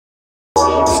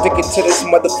Sticking to this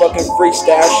motherfucking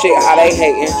freestyle shit, how they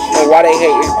hating and why they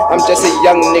hating. I'm just a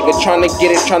young nigga trying to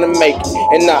get it, trying to make it.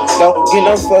 And I don't give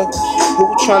no fuck who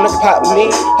trying to pop me.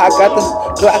 I got the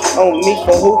Glock on me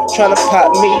for who trying to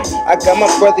pop me. I got my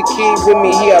brother Key with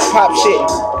me, he a pop shit.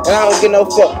 And I don't give no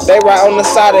fuck, they right on the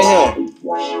side of him.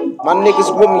 My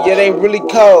niggas with me, yeah, they really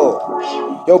cold.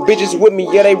 Yo, bitches with me,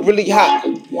 yeah, they really hot.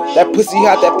 That pussy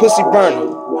hot, that pussy burning.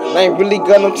 I ain't really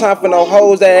got no time for no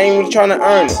hoes that ain't really trying to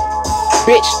earn it.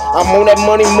 Bitch, I'm on that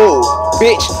money move.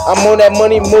 Bitch, I'm on that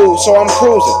money move, so I'm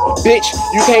cruising. Bitch,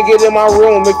 you can't get in my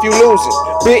room if you losing.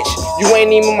 Bitch, you ain't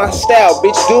even my style,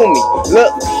 bitch, do me. Look,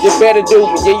 you better do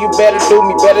me, yeah, you better do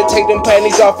me. Better take them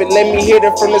panties off and let me hit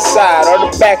it from the side, or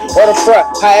the back, or the front,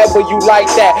 however you like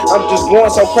that. I'm just going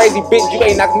so crazy, bitch, you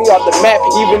ain't knock me off the map,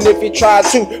 even if you try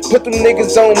to. Put them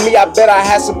niggas on me, I bet I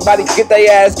had somebody get their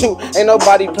ass too. Ain't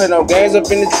nobody play no games up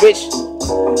in this bitch.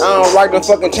 I don't rock no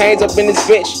fucking chains up in this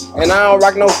bitch. And I don't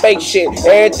rock no fake shit.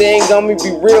 Everything on me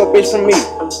be real, bitch, from me.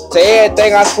 To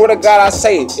everything, I swear to God, I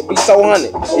say it. It be so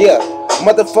 100. Yeah,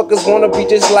 motherfuckers wanna be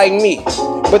just like me,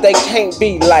 but they can't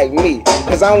be like me.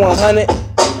 Cause I'm 100.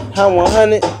 I'm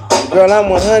 100. Girl, I'm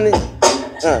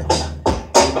 100.